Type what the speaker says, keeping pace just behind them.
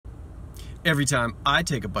Every time I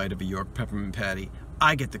take a bite of a York peppermint patty,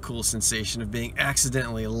 I get the cool sensation of being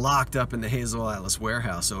accidentally locked up in the Hazel Alice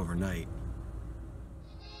warehouse overnight.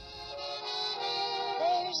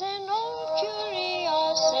 There's an old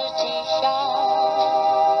curiosity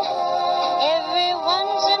shop. Every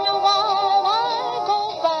once in a while I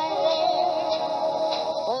go by there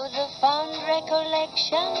for the fond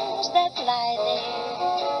recollections that lie there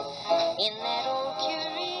in that old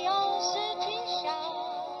curiosity shop.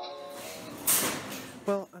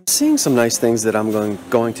 Well, I'm seeing some nice things that I'm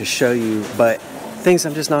going to show you, but things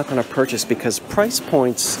I'm just not going to purchase because price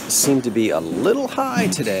points seem to be a little high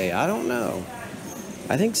today. I don't know.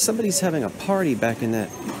 I think somebody's having a party back in that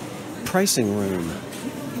pricing room.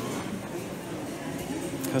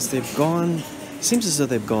 Because they've gone, seems as though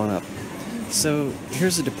they've gone up. So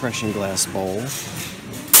here's a depression glass bowl.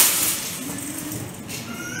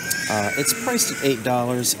 It's priced at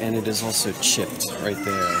 $8 and it is also chipped right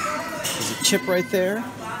there. There's a chip right there.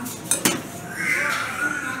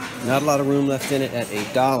 Not a lot of room left in it at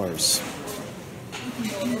 $8.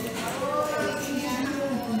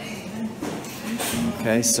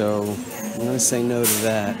 Okay, so I'm going to say no to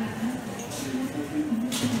that.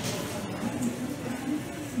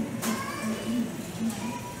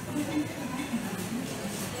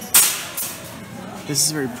 This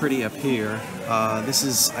is very pretty up here. This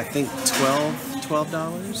is, I think,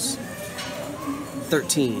 $12?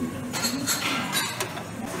 13.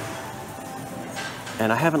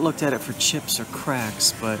 And I haven't looked at it for chips or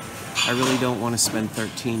cracks, but I really don't want to spend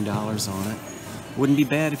 $13 on it. Wouldn't be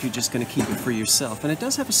bad if you're just going to keep it for yourself. And it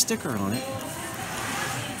does have a sticker on it.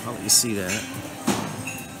 I'll let you see that.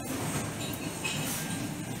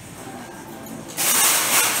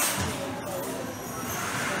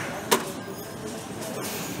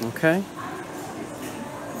 Okay.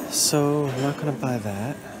 So I'm not going to buy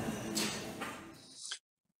that.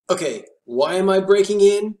 Okay, why am I breaking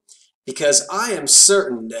in? Because I am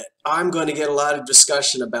certain that I'm going to get a lot of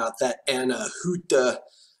discussion about that Anahuta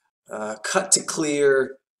cut to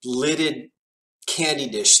clear lidded candy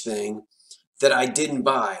dish thing that I didn't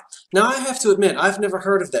buy. Now I have to admit, I've never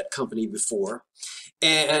heard of that company before,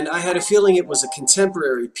 and I had a feeling it was a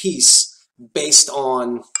contemporary piece based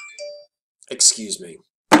on, excuse me,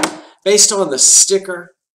 based on the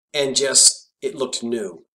sticker and just it looked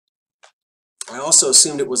new. I also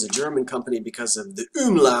assumed it was a German company because of the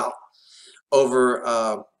umlaut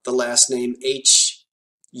over the last name H-U-T-T-E,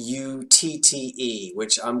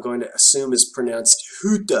 which I'm going to assume is pronounced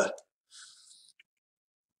Hütte.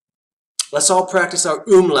 Let's all practice our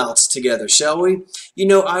umlauts together, shall we? You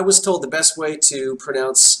know, I was told the best way to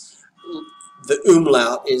pronounce the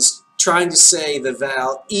umlaut is trying to say the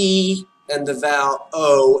vowel E and the vowel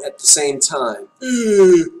O at the same time.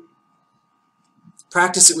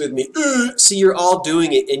 Practice it with me. See, you're all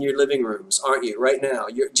doing it in your living rooms, aren't you, right now?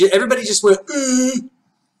 Everybody just went,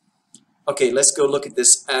 Okay, let's go look at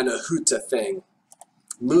this Anahuta thing.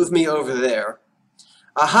 Move me over there.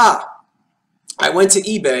 Aha! I went to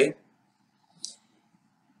eBay,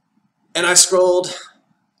 and I scrolled.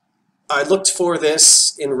 I looked for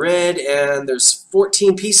this in red, and there's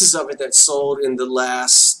 14 pieces of it that sold in the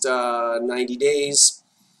last 90 days.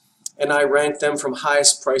 And I ranked them from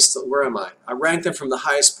highest price to, where am I? I ranked them from the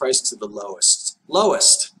highest price to the lowest.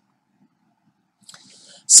 Lowest.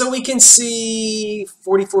 So we can see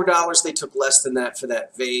 $44, they took less than that for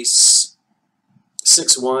that vase.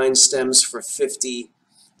 6 wine stems for $50.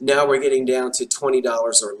 Now we're getting down to $20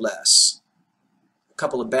 or less. A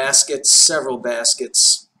couple of baskets, several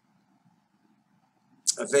baskets.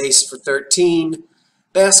 A vase for $13.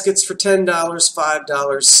 Baskets for $10, $5,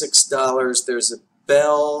 $6. There's a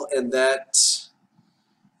bell, and that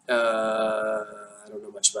I don't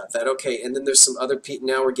know much about that. Okay, and then there's some other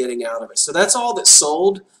now we're getting out of it. So that's all that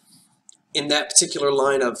sold in that particular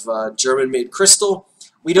line of German-made crystal.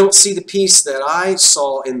 We don't see the piece that I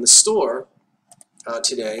saw in the store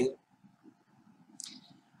today,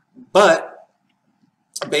 but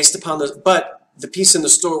based upon the piece in the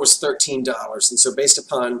store was $13, and so based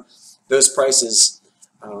upon those prices,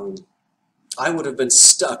 I would have been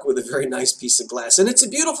stuck with a very nice piece of glass. And it's a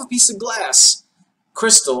beautiful piece of glass,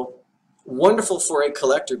 crystal, wonderful for a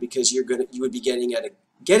collector because you would be getting it at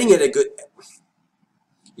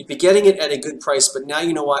a good price. But now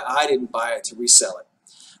you know why I didn't buy it to resell it.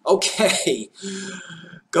 Okay,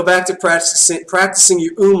 go back to practicing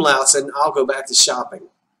your umlauts, and I'll go back to shopping.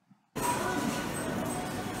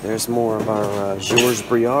 There's more of our Georges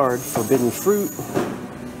Briard forbidden fruit.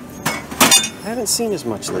 I haven't seen as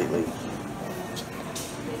much lately.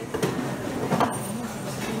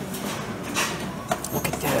 Look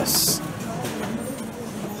at this.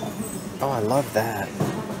 Oh, I love that.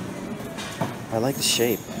 I like the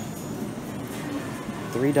shape.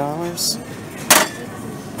 $3?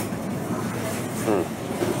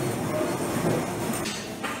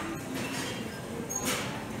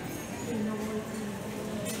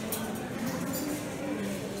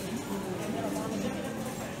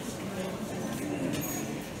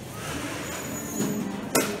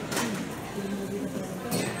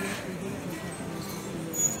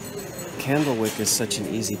 Candlewick is such an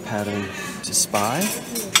easy pattern to spy.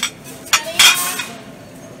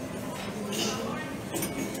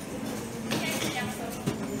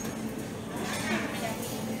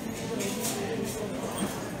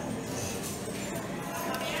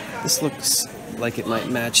 This looks like it might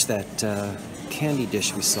match that candy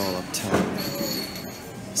dish we saw up top.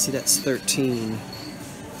 See, that's 13.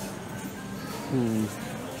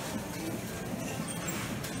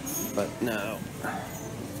 But no.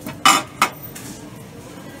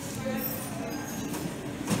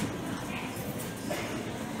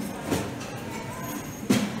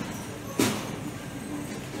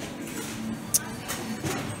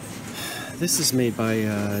 This is made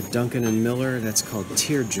by Duncan & Miller. That's called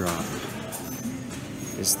Teardrop,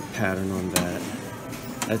 is the pattern on that.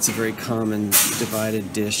 That's a very common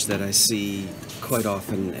divided dish that I see quite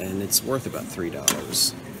often, and it's worth about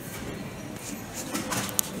 $3.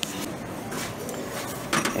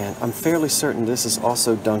 And I'm fairly certain this is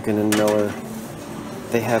also Duncan & Miller.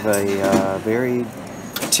 They have a very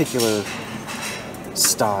particular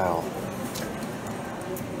style.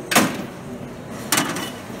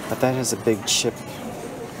 But that has a big chip.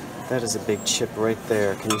 That is a big chip right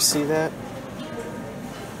there. Can you see that?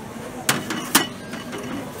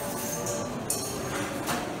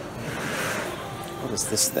 What is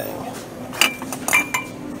this thing?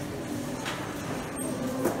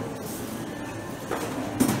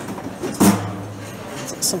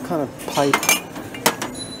 It's like some kind of pipe.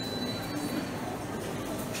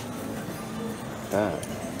 That.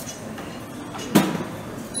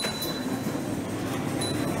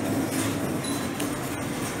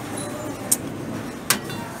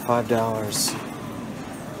 $5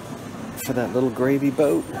 for that little gravy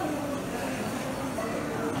boat.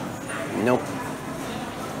 Nope.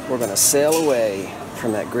 We're gonna sail away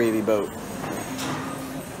from that gravy boat.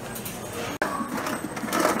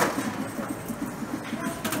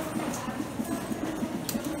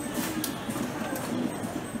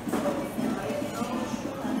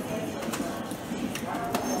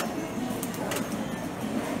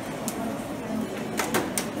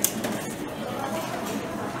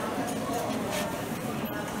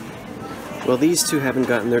 Well, these two haven't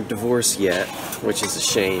gotten their divorce yet, which is a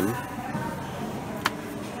shame.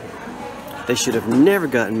 They should have never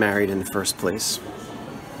gotten married in the first place.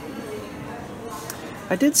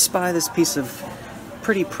 I did spy this piece of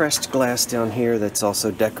pretty pressed glass down here that's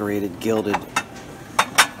also decorated, gilded.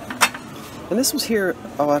 And this was here,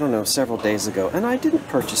 oh, I don't know, several days ago, and I didn't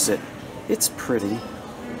purchase it. It's pretty.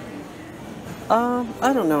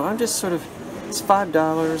 I don't know, I'm just sort of, it's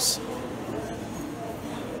 $5.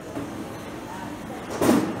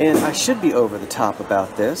 And I should be over the top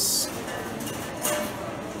about this,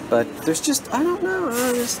 but there's just, I don't know,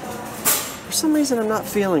 for some reason I'm not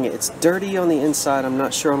feeling it. It's dirty on the inside. I'm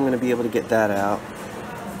not sure I'm going to be able to get that out.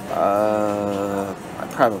 I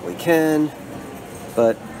probably can,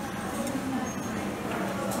 but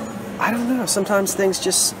I don't know. Sometimes things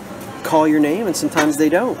just call your name and sometimes they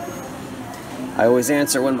don't. I always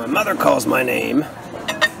answer when my mother calls my name,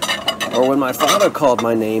 or when my father called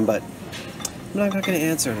my name, but I'm not going to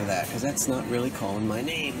answer to that, because that's not really calling my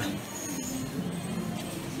name.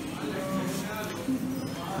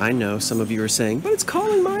 I know some of you are saying, but it's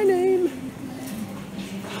calling my name.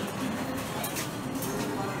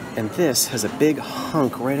 And this has a big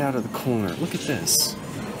hunk right out of the corner. Look at this.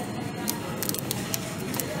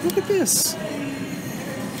 Look at this.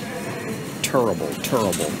 Terrible,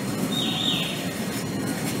 terrible.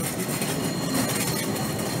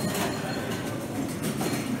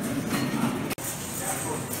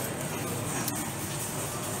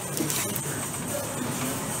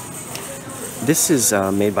 This is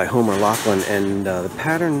made by Homer Laughlin, and the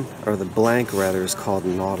pattern, or the blank rather, is called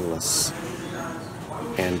Nautilus.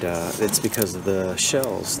 And it's because of the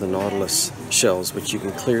shells, the Nautilus shells, which you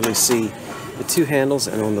can clearly see the two handles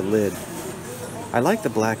and on the lid. I like the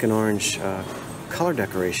black and orange color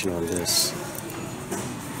decoration on this.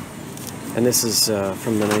 And this is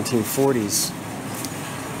from the 1940s.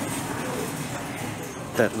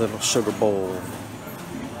 That little sugar bowl.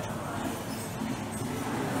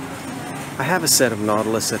 I have a set of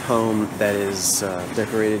Nautilus at home that is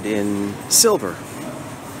decorated in silver.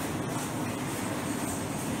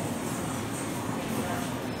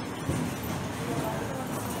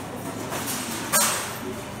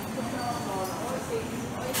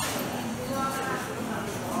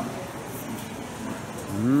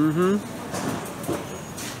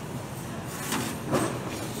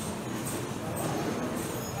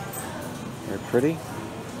 Very pretty.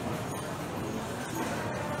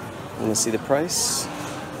 Want to see the price?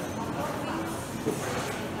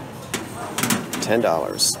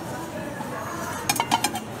 $10.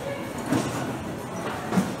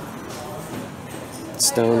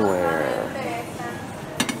 Stoneware.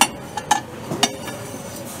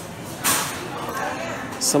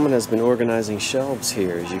 Someone has been organizing shelves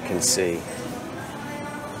here, as you can see.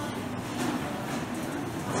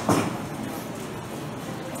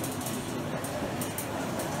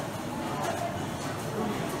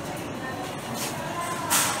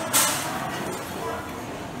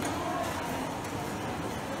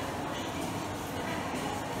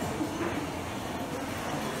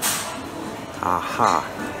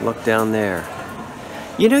 Aha, look down there.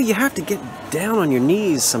 You know, you have to get down on your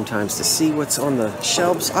knees sometimes to see what's on the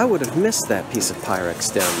shelves. I would have missed that piece of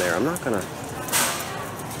Pyrex down there. I'm not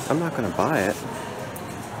gonna buy it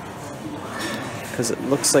because it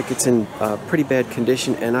looks like it's in pretty bad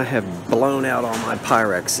condition, and I have blown out all my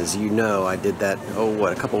Pyrex. As you know, I did that,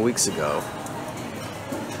 a couple weeks ago.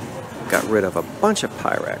 Got rid of a bunch of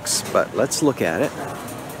Pyrex, but let's look at it.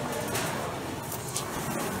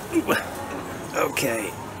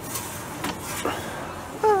 Okay.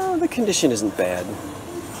 The condition isn't bad.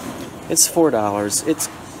 It's $4.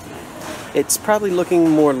 It's probably looking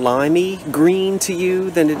more limey green to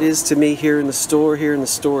you than it is to me here in the store. Here in the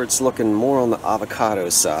store, it's looking more on the avocado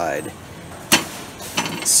side.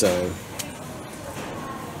 So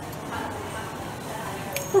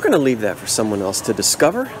we're going to leave that for someone else to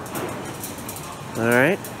discover. All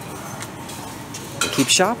right. Keep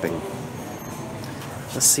shopping.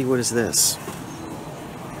 Let's see, what is this?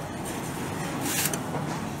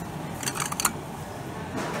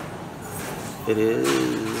 It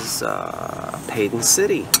is Paden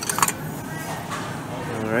City.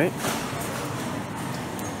 All right.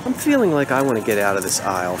 I'm feeling like I want to get out of this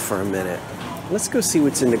aisle for a minute. Let's go see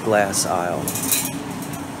what's in the glass aisle.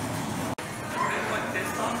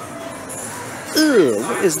 Ugh,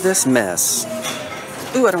 what is this mess?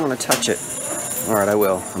 Ooh, I don't want to touch it. All right, I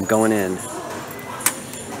will. I'm going in.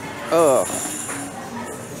 Ugh.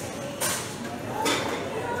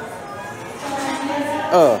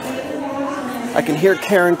 Ugh. I can hear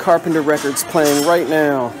Karen Carpenter records playing right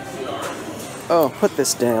now. Oh, put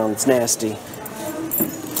this down. It's nasty.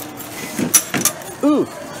 Ooh.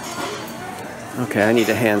 Okay, I need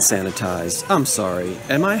to hand sanitize. I'm sorry.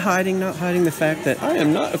 Am I not hiding the fact that I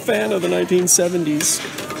am not a fan of the 1970s?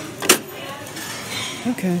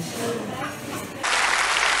 Okay.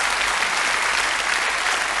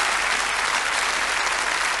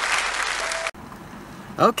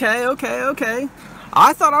 Okay.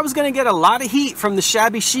 I thought I was going to get a lot of heat from the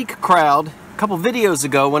shabby chic crowd a couple videos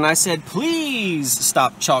ago when I said, please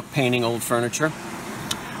stop chalk painting old furniture.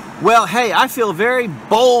 Well, hey, I feel very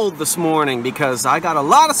bold this morning because I got a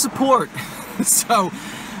lot of support. So,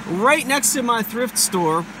 right next to my thrift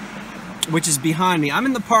store, which is behind me, I'm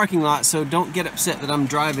in the parking lot, so don't get upset that I'm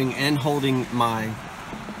driving and holding my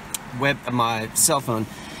cell phone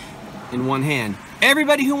in one hand.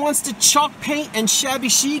 Everybody who wants to chalk paint and shabby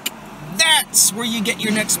chic, that's where you get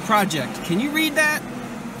your next project. Can you read that?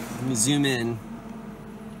 Let me zoom in.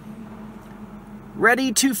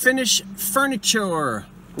 Ready to finish furniture.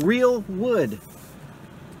 Real wood.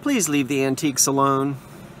 Please leave the antiques alone.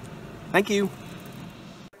 Thank you.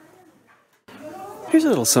 Here's a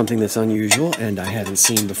little something that's unusual and I hadn't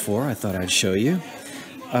seen before. I thought I'd show you.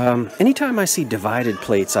 Anytime I see divided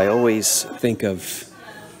plates, I always think of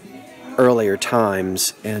earlier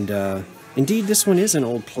times, and indeed this one is an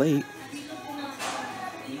old plate.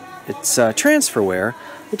 It's transferware.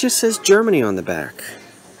 It just says Germany on the back.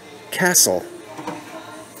 Castle.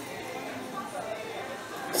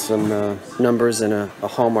 Some numbers and a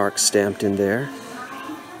hallmark stamped in there.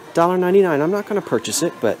 $1.99. I'm not going to purchase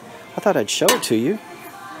it, but I thought I'd show it to you.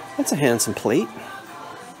 That's a handsome plate.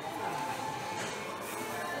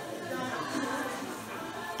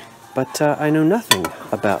 But I know nothing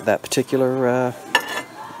about that particular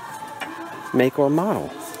make or model,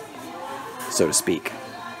 so to speak.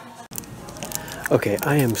 Okay,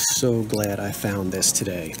 I am so glad I found this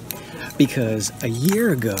today, because a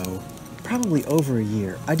year ago, probably over a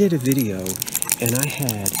year, I did a video and I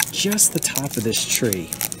had just the top of this tree.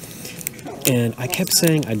 And I kept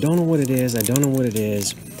saying, I don't know what it is, I don't know what it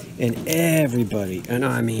is. And everybody, and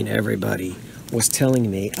I mean everybody, was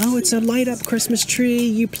telling me, oh, it's a light up Christmas tree,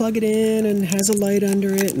 you plug it in and it has a light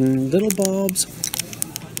under it and little bulbs.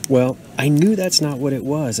 Well, I knew that's not what it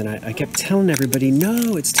was, and I kept telling everybody,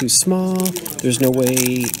 no, it's too small, there's no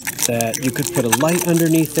way that you could put a light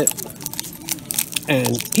underneath it.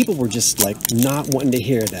 And people were just like not wanting to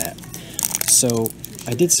hear that. So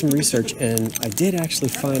I did some research, and I did actually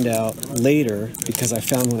find out later, because I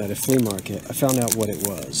found one at a flea market, I found out what it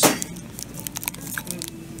was.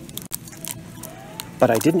 But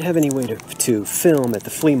I didn't have any way to film at the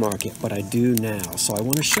flea market, but I do now. So I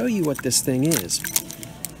want to show you what this thing is.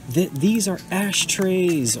 These are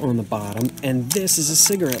ashtrays on the bottom, and this is a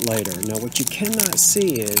cigarette lighter. Now what you cannot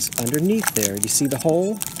see is, underneath there, you see the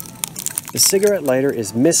hole? The cigarette lighter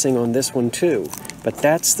is missing on this one too, but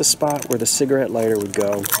that's the spot where the cigarette lighter would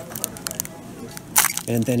go.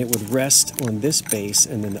 And then it would rest on this base,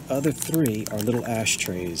 and then the other three are little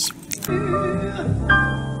ashtrays.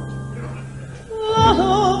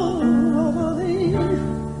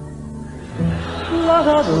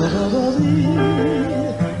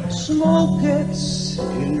 Smoke gets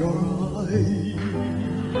in your eye.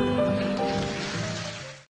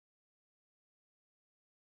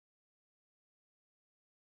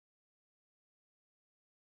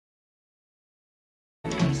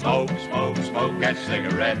 Smoke, smoke, smoke that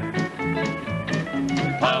cigarette.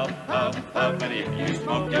 Puff, puff, puff, and if you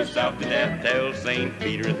smoke yourself to death, tell St.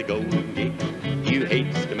 Peter at the Golden Gate, you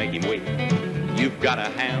hates to make him wait. You've gotta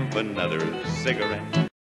have another cigarette.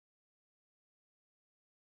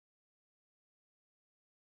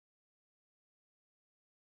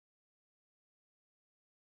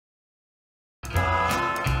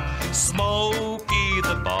 Smokey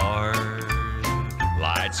the bar,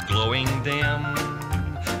 lights glowing dim.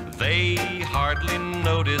 They hardly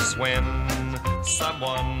notice when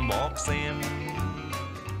someone walks in.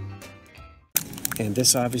 And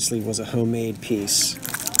this obviously was a homemade piece.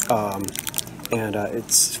 And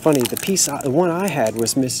it's funny, the one I had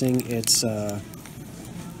was missing its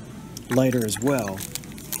lighter as well,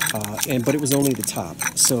 but it was only the top.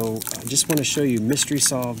 So I just want to show you, mystery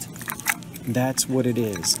solved. That's what it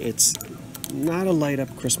is. It's not a light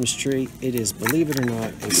up Christmas tree. It is, believe it or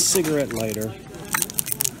not, a cigarette lighter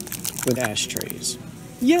with ashtrays.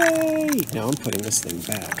 Yay! Now I'm putting this thing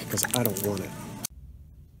back because I don't want it.